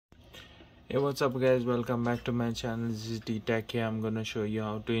Hey, what's up guys, welcome back to my channel. This is D-Tech here. I'm gonna show you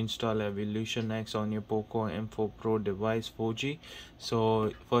how to install EvolutionX on your Poco M4 Pro device 4G.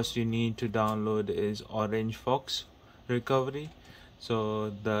 So first you need to download is Orange Fox Recovery.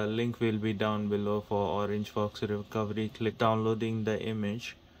 So the link will be down below for Orange Fox Recovery. Click downloading the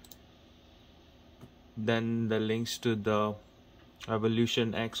image, then the links to the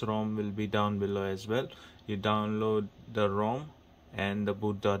EvolutionX ROM will be down below as well. You download the ROM and the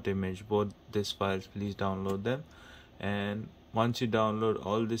boot.image, both these files, please download them. And once you download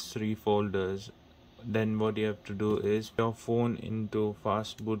all these three folders, then what you have to do is your phone into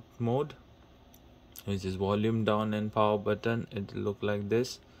fast boot mode, which is volume down and power button. It will look like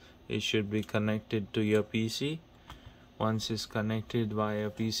this. It should be connected to your PC. Once it's connected via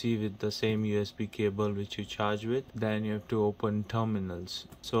PC with the same USB cable which you charge with, then you have to open terminals.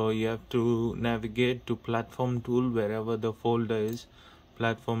 So you have to navigate to platform tool wherever the folder is.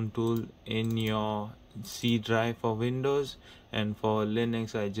 Platform tool in your C drive for Windows, and for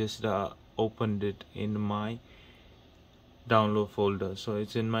Linux I just opened it in my download folder. So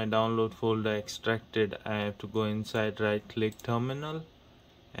it's in my download folder extracted. I have to go inside, right click terminal,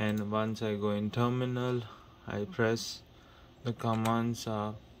 and once I go in terminal, I press the commands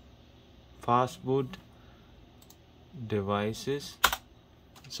are fastboot devices.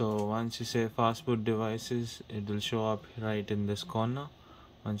 So once you say fastboot devices, it will show up right in this corner.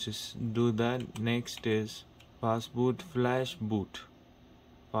 Once you do that, next is fastboot flash boot,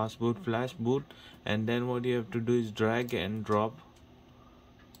 and then what you have to do is drag and drop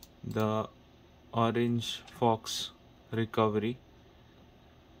the Orange Fox Recovery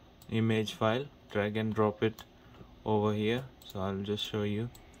image file, drag and drop it over here. So I'll just show you.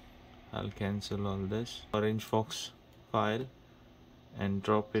 I'll cancel all this Orange Fox file and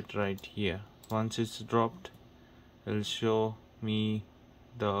drop it right here. Once it's dropped, it'll show me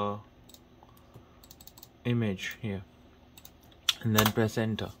the image here, and then press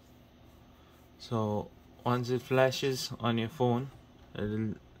enter. So once it flashes on your phone,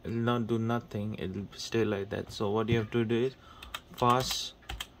 it'll not do nothing, it'll stay like that. So what you have to do is fast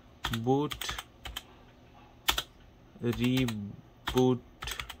boot reboot,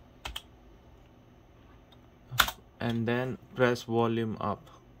 and then press volume up.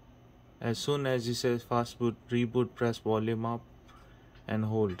 As soon as it says fast boot reboot, press volume up and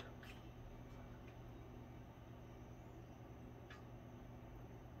hold.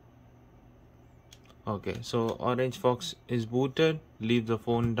 Okay, so Orange Fox is booted. Leave the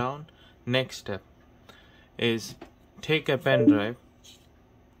phone down. Next step is take a pen drive,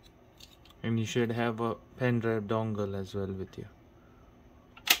 and you should have a pen drive dongle as well with you.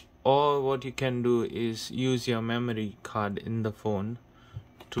 Or what you can do is use your memory card in the phone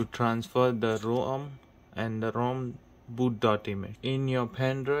to transfer the ROM and the ROM boot.image in your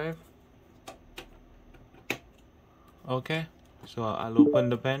pen drive. Okay, so I'll open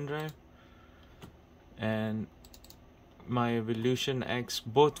the pen drive, and my EvolutionX,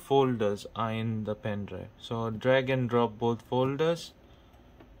 both folders are in the pen drive. So drag and drop both folders,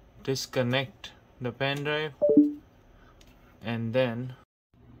 disconnect the pen drive, and then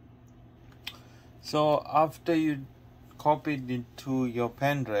so after you copied it to your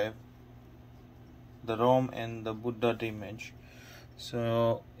pen drive, the ROM and the boot.image,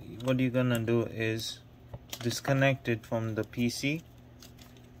 so what you're gonna do is disconnect it from the PC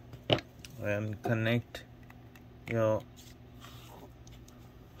and connect your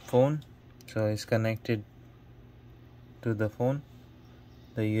phone. So it's connected to the phone,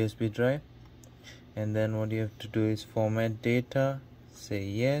 the USB drive, and then what you have to do is format data, say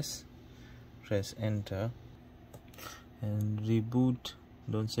yes, press enter, and reboot.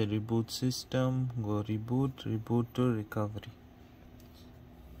 Don't say reboot system, go reboot to recovery.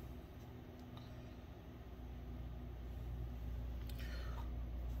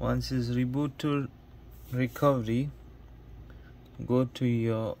 Once it's reboot to recovery, go to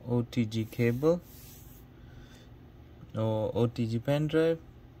your OTG cable or OTG pen drive,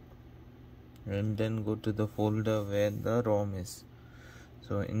 and then go to the folder where the ROM is.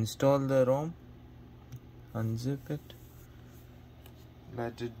 So install the ROM, unzip it,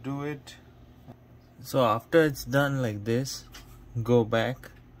 let it do it. So after it's done like this, go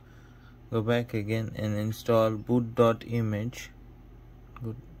back again and install boot.image.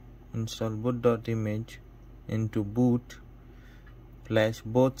 Install boot.image into boot, flash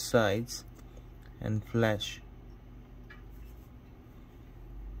both sides and flash.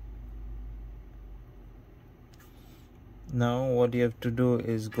 Now what you have to do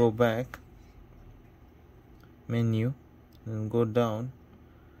is go back menu and go down,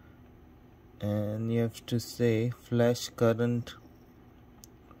 and you have to say flash current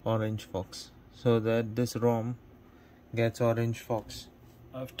orange fox, so that this ROM gets orange fox.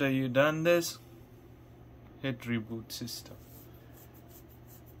 After you done this, hit reboot system.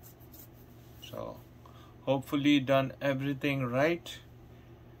 So hopefully you done everything right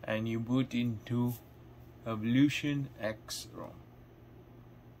and you boot into EvolutionX ROM.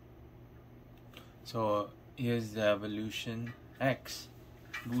 So here's the EvolutionX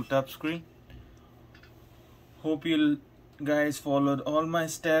boot up screen. Hope you guys followed all my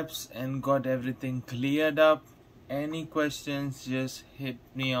steps and got everything cleared up. Any questions, just hit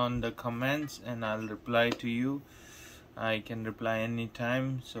me on the comments and I'll reply to you. I can reply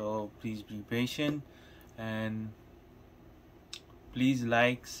anytime, so please be patient and please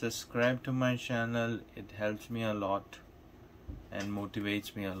like, subscribe to my channel. It helps me a lot and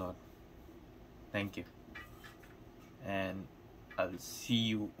motivates me a lot. Thank you, and I'll see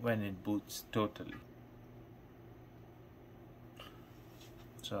you when it boots totally.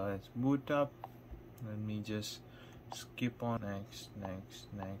 So let's boot up. Let me just skip on next.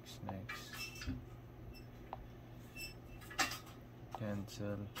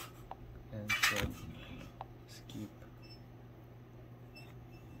 Cancel, skip,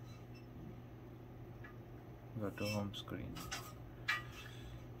 go to home screen.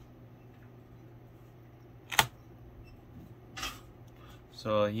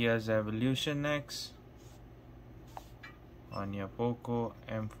 So here's EvolutionX on your Poco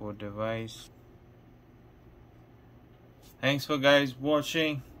M4 device. Thanks for guys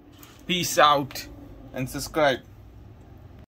watching. Peace out and subscribe.